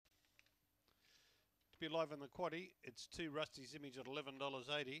be live in the quaddie. It's 2 Rusty's Image at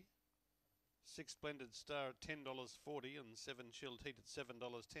 $11.80. 6 Blended Star at $10.40 and 7 Chilled Heat at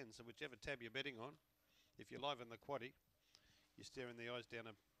 $7.10. So whichever tab you're betting on, if you're live in the quaddie, you're staring the eyes down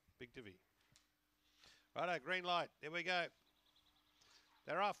a big divvy. Righto, green light. There we go.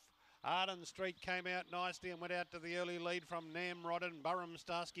 They're off. Arden Street came out nicely and went out to the early lead from Namrod, and Burham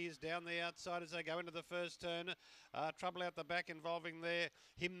Starsky is down the outside as they go into the first turn. Trouble out the back involving there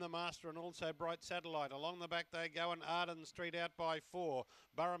Him the Master and also Bright Satellite. Along the back they go, and Arden Street out by 4.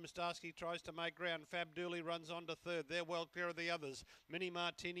 Burham Starsky tries to make ground. Fab Dooley runs on to third. They're well clear of the others. Mini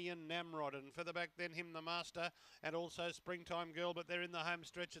Martini and Namrod, and further back then Him the Master and also Springtime Girl, but they're in the home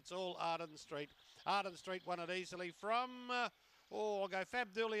stretch. It's all Arden Street. Arden Street won it easily from... I'll go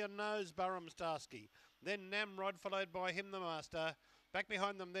Fab Dooley and Nose, Burham Starsky. Then Namrod, followed by Him the Master. Back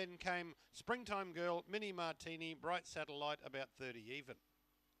behind them then came Springtime Girl, Mini Martini, Bright Satellite, about 30 even.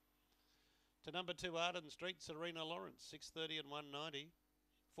 To number 2, Arden Street, Serena Lawrence, 6.30 and 1.90.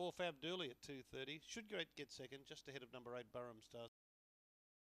 4 Fab Dooley at 2.30. Should get second, just ahead of number 8, Burham Starsky.